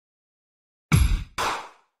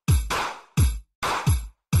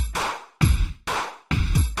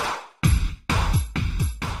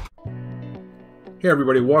Hey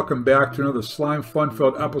everybody, welcome back to another Slime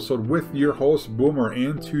Fun-filled episode with your host Boomer,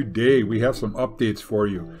 and today we have some updates for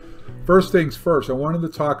you. First things first, I wanted to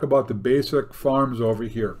talk about the basic farms over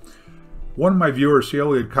here. One of my viewers,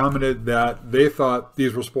 Shelly, had commented that they thought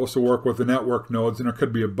these were supposed to work with the network nodes and it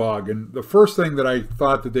could be a bug. And the first thing that I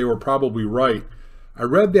thought that they were probably right, I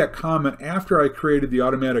read that comment after I created the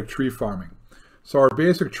automatic tree farming. So our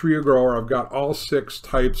basic tree grower, I've got all 6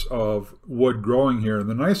 types of wood growing here. And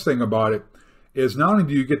the nice thing about it is not only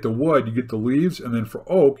do you get the wood, you get the leaves, and then for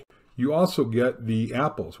oak, you also get the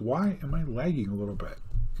apples. Why am I lagging a little bit?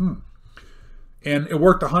 And it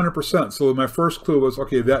worked 100%. So my first clue was,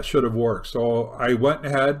 okay, that should have worked. So I went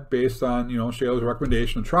ahead based on, Shayla's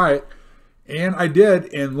recommendation to try it. And I did,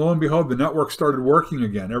 and lo and behold, the network started working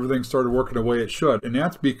again. Everything started working the way it should. And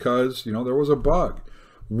that's because, there was a bug.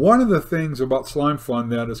 One of the things about Slimefun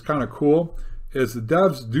that is kind of cool is the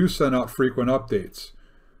devs do send out frequent updates.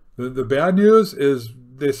 The bad news is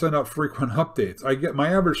they send out frequent updates. I get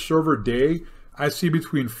my average server day, I see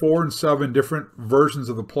between 4 and 7 different versions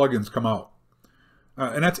of the plugins come out.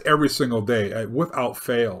 And that's every single day, without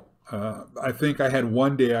fail. I think I had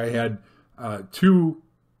one day I had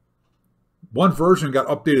one version got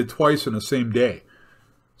updated twice in the same day.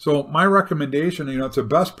 So my recommendation, it's a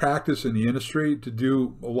best practice in the industry to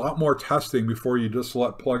do a lot more testing before you just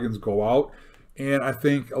let plugins go out. And I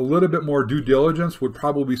think a little bit more due diligence would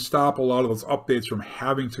probably stop a lot of those updates from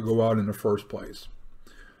having to go out in the first place.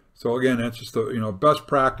 So again, that's just a best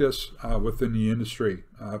practice within the industry.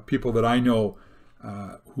 People that I know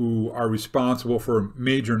who are responsible for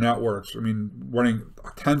major networks, running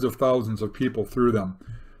tens of thousands of people through them,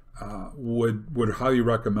 would highly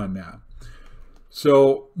recommend that.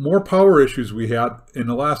 So more power issues we had. In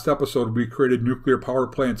the last episode, we created nuclear power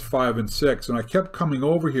plants 5 and 6, and I kept coming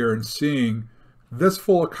over here and seeing this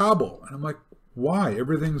full of cobble. And I'm like, why?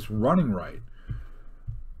 Everything's running right.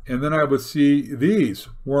 And then I would see these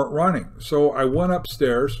weren't running. So I went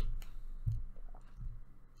upstairs,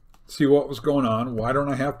 see what was going on. Why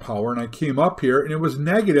don't I have power? And I came up here and it was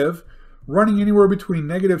negative, running anywhere between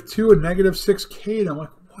 -2 and -6K. And I'm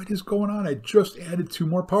like, what is going on? I just added 2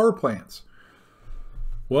 more power plants.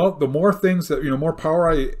 Well, the more things that, more power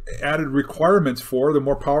I added requirements for, the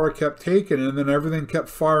more power I kept taking, and then everything kept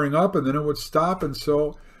firing up, and then it would stop. And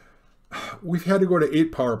so we've had to go to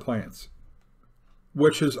 8 power plants,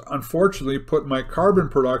 which has unfortunately put my carbon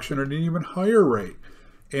production at an even higher rate.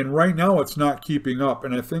 And right now it's not keeping up.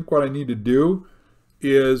 And I think what I need to do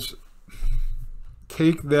is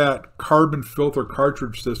take that carbon filter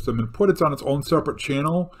cartridge system and put it on its own separate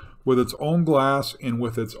channel with its own glass and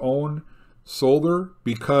with its own solder,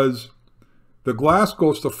 because the glass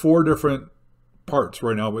goes to 4 different parts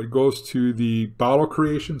right now. It goes to the bottle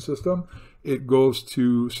creation system, it goes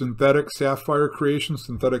to synthetic sapphire creation,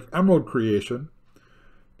 synthetic emerald creation,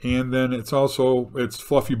 and then it's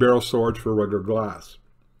fluffy barrel storage for regular glass.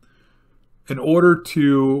 In order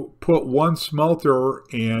to put one smelter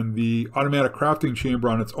and the automatic crafting chamber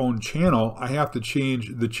on its own channel, I have to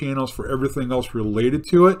change the channels for everything else related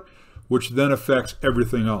to it, which then affects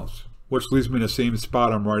everything else, which leaves me in the same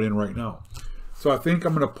spot I'm right in right now. So I think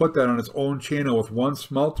I'm going to put that on its own channel with one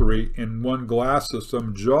smeltery and one glass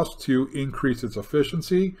system just to increase its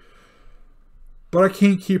efficiency. But I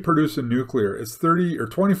can't keep producing nuclear. It's 30 or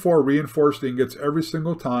 24 reinforced ingots every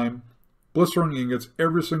single time, blistering ingots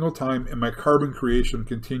every single time, and my carbon creation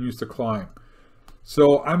continues to climb.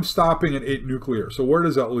 So I'm stopping at 8 nuclear. So where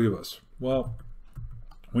does that leave us? Well,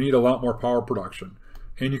 we need a lot more power production.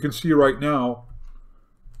 And you can see right now,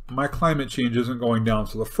 my climate change isn't going down.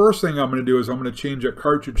 So the first thing I'm going to do is I'm going to change that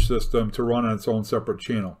cartridge system to run on its own separate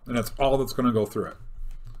channel. And that's all that's going to go through it.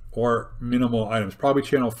 Or minimal items. Probably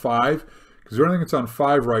channel 5. Because the only thing that's on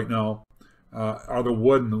 5 right now are the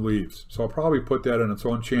wood and the leaves. So I'll probably put that on its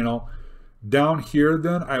own channel. Down here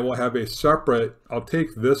then, I will have a separate, I'll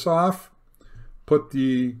take this off, put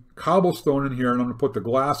the cobblestone in here, and I'm going to put the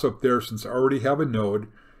glass up there since I already have a node.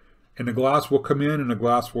 And the glass will come in and the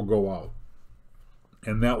glass will go out.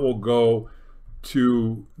 And that will go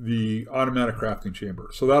to the automatic crafting chamber.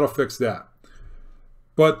 So that'll fix that.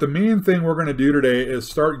 But the main thing we're going to do today is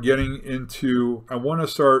start getting into, I want to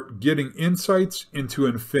start getting insights into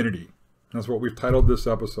infinity. That's what we've titled this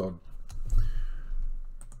episode.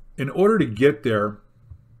 In order to get there,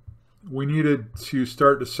 we needed to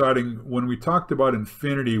start deciding, when we talked about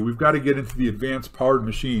infinity, we've got to get into the advanced powered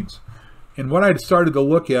machines. And what I started to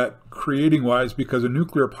look at creating wise, because a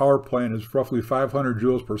nuclear power plant is roughly 500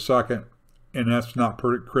 joules per second, and that's not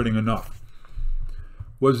creating enough,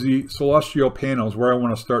 was the celestial panels, where I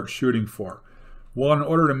want to start shooting for. Well, in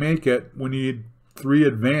order to make it, we need 3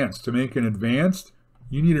 advanced. To make an advanced,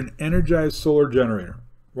 You need an energized solar generator.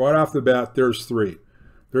 Right off the bat, there's 3.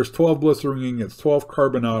 There's 12 blistering ingots, 12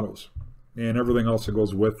 carbonatos, and everything else that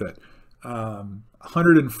goes with it.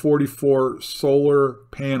 144 solar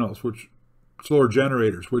panels, solar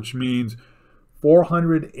generators, which means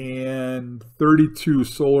 432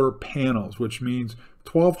 solar panels, which means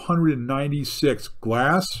 1,296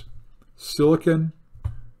 glass, silicon,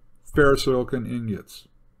 ferrosilicon ingots.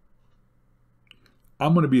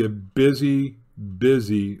 I'm going to be a busy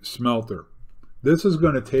smelter. This is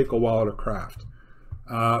going to take a while to craft.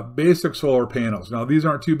 Basic solar panels. Now, these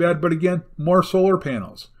aren't too bad, but again, more solar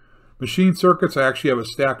panels. Machine circuits, I actually have a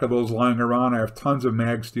stack of those lying around. I have tons of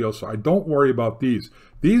mag steel, so I don't worry about these.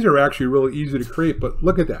 These are actually really easy to create, but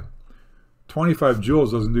look at that. 25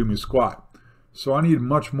 joules doesn't do me squat. So I need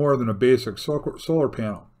much more than a basic solar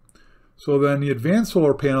panel. So then the advanced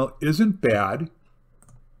solar panel isn't bad,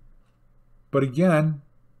 but again,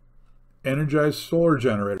 energized solar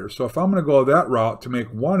generator. So if I'm going to go that route to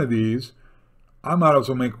make one of these, I might as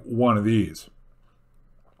well make one of these,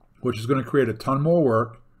 which is going to create a ton more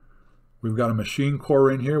work. We've got a machine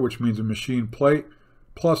core in here, which means a machine plate,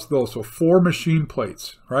 plus those. So 4 machine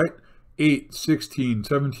plates, right? 8, 16,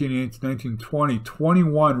 17, 18, 19, 20,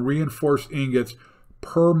 21 reinforced ingots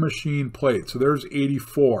per machine plate. So there's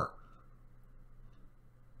 84.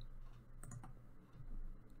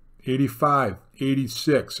 85,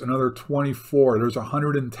 86, another 24. There's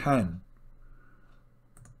 110.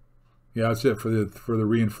 Yeah, that's it for the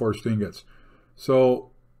reinforced ingots.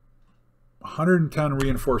 So 110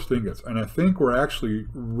 reinforced ingots, and I think we're actually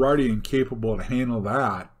ready and capable to handle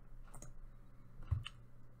that.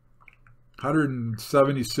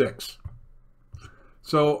 176.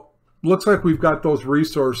 So looks like we've got those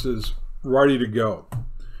resources ready to go.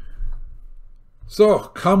 So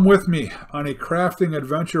come with me on a crafting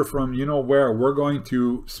adventure from you know where. We're going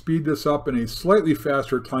to speed this up in a slightly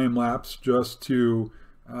faster time lapse just to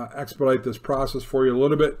expedite this process for you a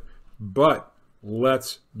little bit, but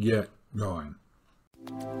let's get going.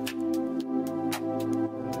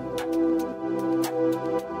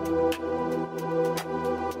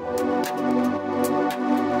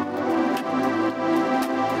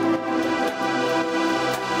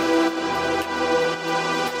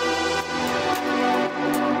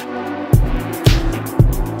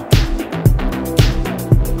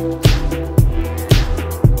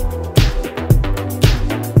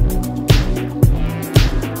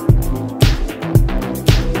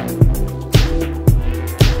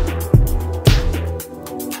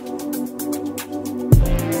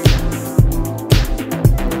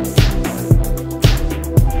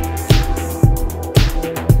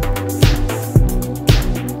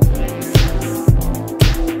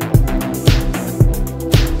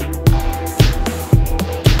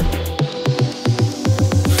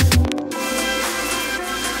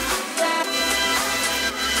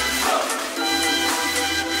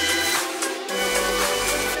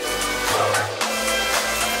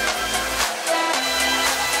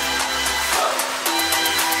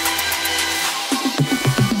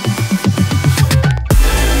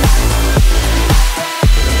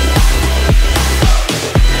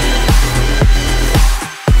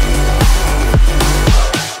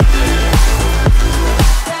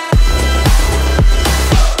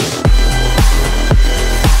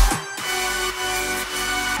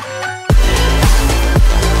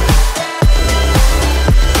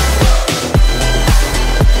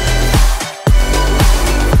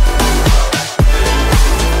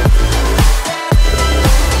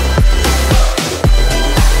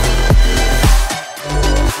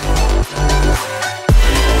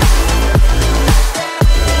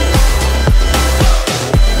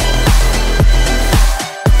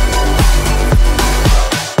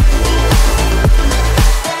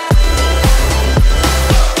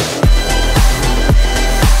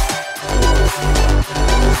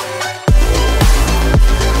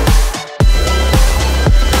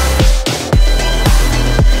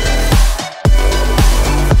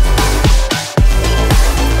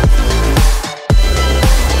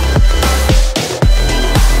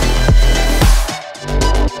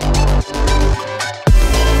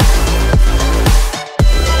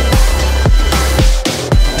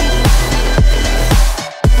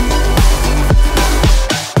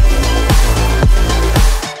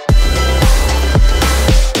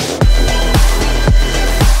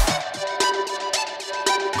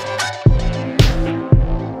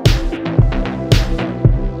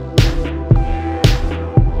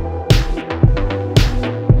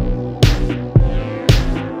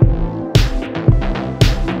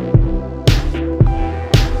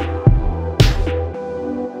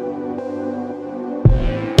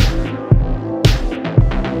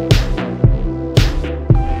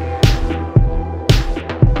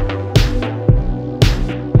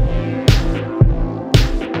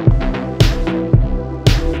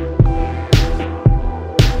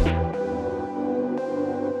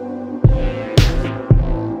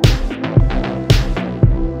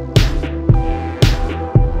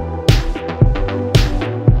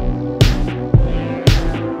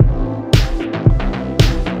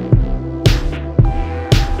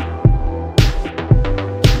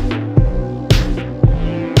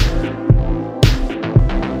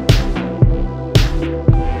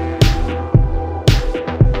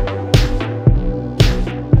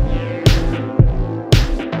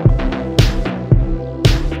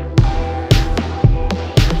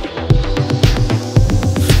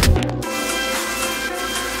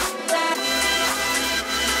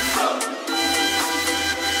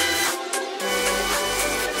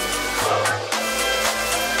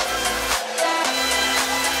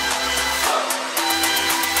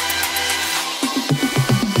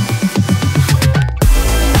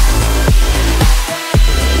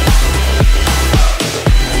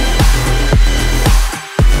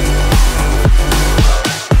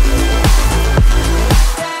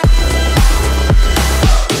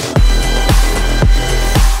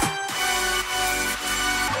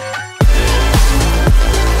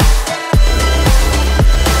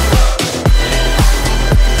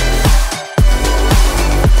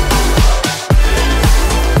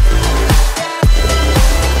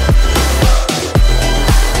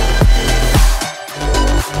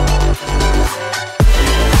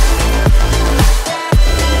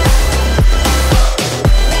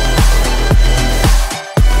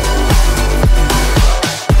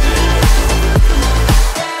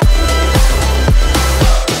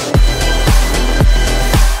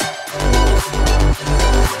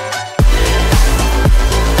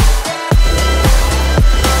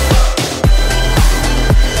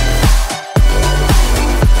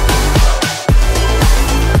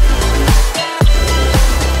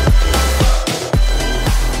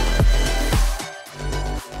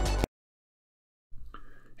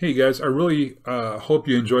 Hey guys, I really hope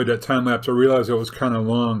you enjoyed that time lapse. I realized it was kind of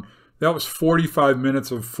long. That was 45 minutes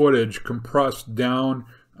of footage compressed down,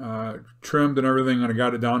 trimmed and everything, and I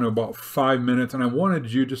got it down to about 5 minutes. And I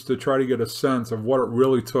wanted you just to try to get a sense of what it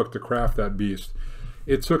really took to craft that beast.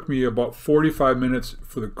 It took me about 45 minutes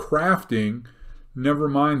for the crafting, never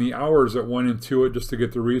mind the hours that went into it just to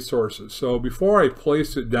get the resources. So before I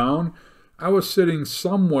placed it down, I was sitting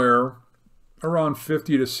somewhere around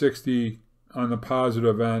 50 to 60 on the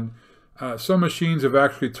positive end. Some machines have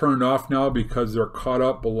actually turned off now because they're caught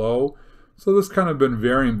up below. So this kind of been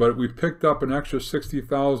varying, but we've picked up an extra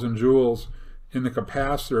 60,000 joules in the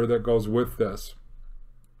capacitor that goes with this.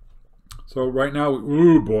 So right now,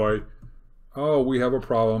 ooh boy, oh, we have a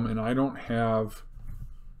problem, and I don't have,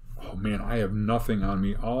 oh man, I have nothing on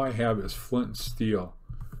me. All I have is flint and steel.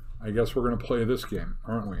 I guess we're going to play this game,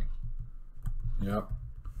 aren't we? Yep.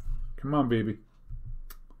 Come on, baby.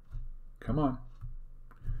 Come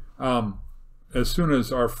on. As soon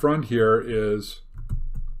as our friend here is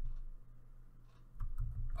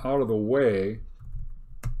out of the way,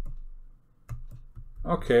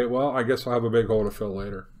 okay, well, I guess I'll have a big hole to fill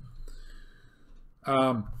later.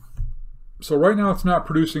 So right now it's not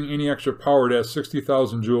producing any extra power. It has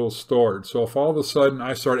 60,000 joules stored. So if all of a sudden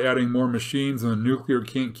I start adding more machines and the nuclear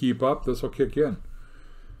can't keep up, this will kick in.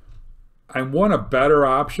 I want a better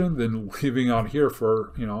option than leaving out here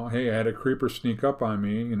for, you know, hey, I had a creeper sneak up on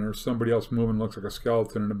me and there's somebody else moving, looks like a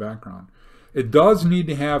skeleton in the background. It does need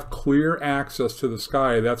to have clear access to the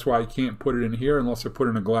sky. That's why I can't put it in here unless I put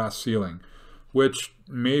in a glass ceiling, which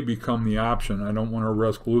may become the option. I don't want to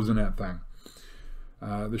risk losing that thing.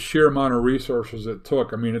 The sheer amount of resources it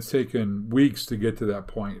took, I mean, it's taken weeks to get to that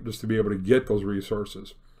point just to be able to get those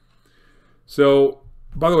resources. So,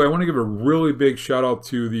 by the way, I want to give a really big shout out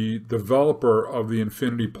to the developer of the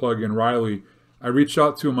Infinity plugin, Riley. I reached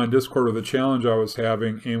out to him on Discord with a challenge I was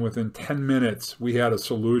having, and within 10 minutes we had a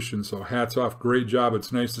solution. So hats off, great job.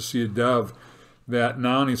 It's nice to see a dev that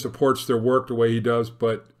not only supports their work the way he does,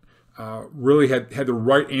 but really had the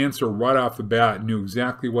right answer right off the bat, knew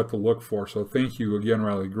exactly what to look for. So thank you again,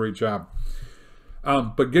 Riley. Great job.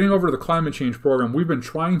 But getting over to the climate change program, we've been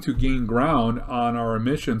trying to gain ground on our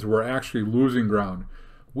emissions. We're actually losing ground.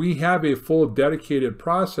 We have a full dedicated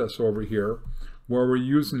process over here where we're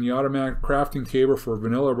using the automatic crafting table for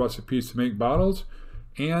vanilla recipes to make bottles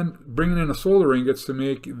and bringing in a solar ingots to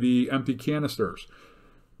make the empty canisters.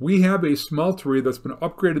 We have a smeltery that's been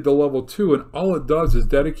upgraded to level 2, and all it does is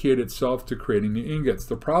dedicate itself to creating the ingots.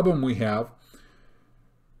 The problem we have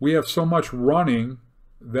so much running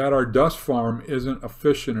that our dust farm isn't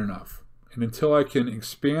efficient enough. And until I can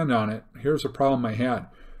expand on it, here's a problem I had.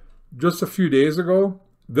 Just a few days ago,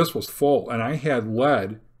 this was full, and I had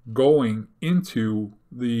lead going into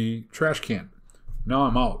the trash can. Now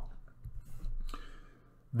I'm out.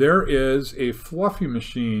 There is a fluffy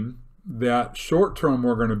machine that short-term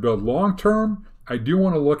we're going to build. Long-term, I do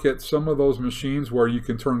want to look at some of those machines where you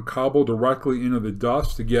can turn cobble directly into the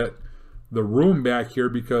dust to get the room back here,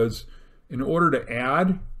 because in order to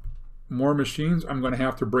add more machines, I'm going to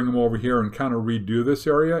have to bring them over here and kind of redo this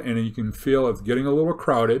area, and you can feel it's getting a little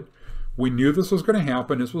crowded. We knew this was going to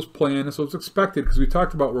happen. This was planned. This was expected, because we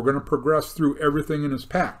talked about we're going to progress through everything in this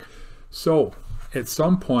pack. So at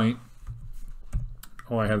some point,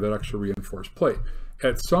 oh, I have that extra reinforced plate.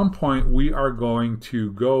 At some point, we are going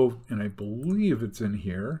to go, and I believe it's in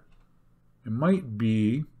here. It might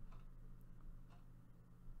be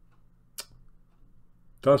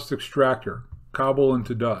dust extractor, cobble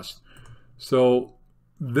into dust. So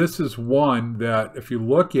this is one that, if you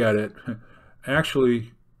look at it,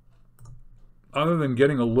 actually, other than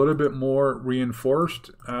getting a little bit more reinforced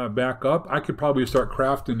back up, I could probably start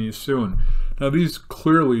crafting these soon. Now these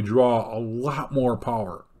clearly draw a lot more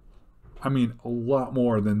power. I mean, a lot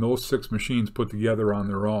more than those 6 machines put together on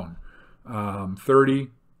their own.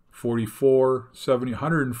 30, 44, 70,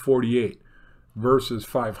 148 versus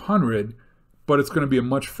 500, but it's going to be a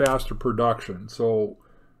much faster production. So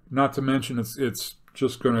not to mention it's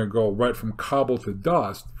just going to go right from cobble to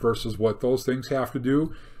dust versus what those things have to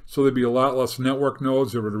do. So there'd be a lot less network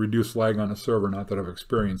nodes that would reduce lag on a server, not that I've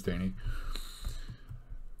experienced any.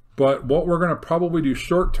 But what we're going to probably do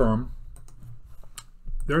short term,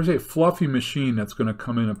 there's a fluffy machine that's going to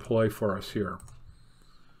come into play for us here.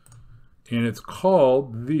 And it's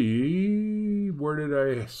called the, where did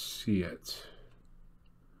I see it?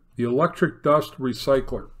 The electric dust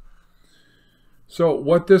recycler. So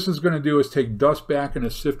what this is going to do is take dust back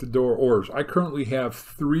into sifted ores. I currently have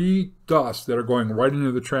 3 dusts that are going right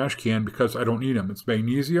into the trash can because I don't need them. It's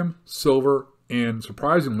magnesium, silver, and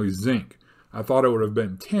surprisingly zinc. I thought it would have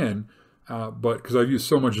been tin, but because I've used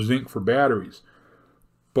so much zinc for batteries.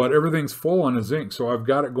 but everything's full on the zinc, so I've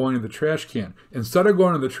got it going to the trash can. Instead of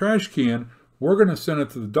going to the trash can, we're going to send it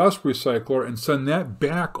to the dust recycler and send that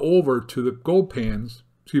back over to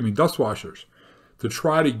the dust washers, to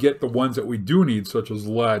try to get the ones that we do need, such as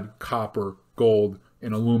lead, copper, gold,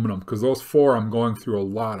 and aluminum, because those 4 I'm going through a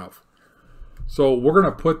lot of. So we're going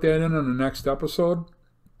to put that in the next episode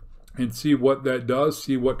and see what that does,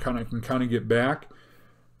 see what I can get back.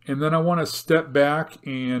 And then I want to step back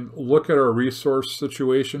and look at our resource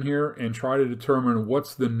situation here and try to determine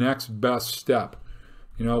what's the next best step.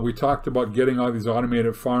 You know, we talked about getting all these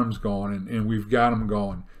automated farms going, and we've got them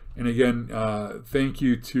going. And again, thank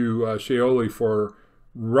you to Shaoli for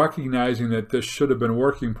recognizing that this should have been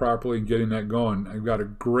working properly and getting that going. I've got a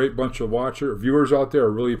great bunch of viewers out there.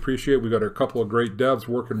 I really appreciate it. We've got a couple of great devs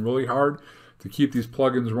working really hard to keep these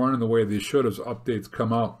plugins running the way they should as updates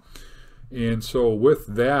come out. And so with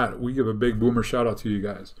that, we give a big boomer shout out to you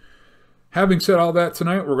guys. Having said all that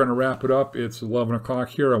tonight, we're going to wrap it up. It's 11 o'clock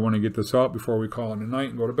here. I want to get this out before we call it a night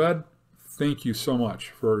and go to bed. Thank you so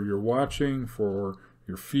much for your watching, for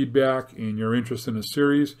your feedback, and your interest in the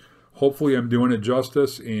series. Hopefully I'm doing it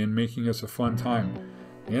justice and making this a fun time.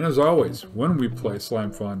 And as always, when we play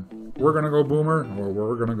Slimefun, we're going to go boomer or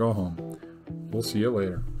we're going to go home. We'll see you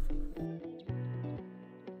later.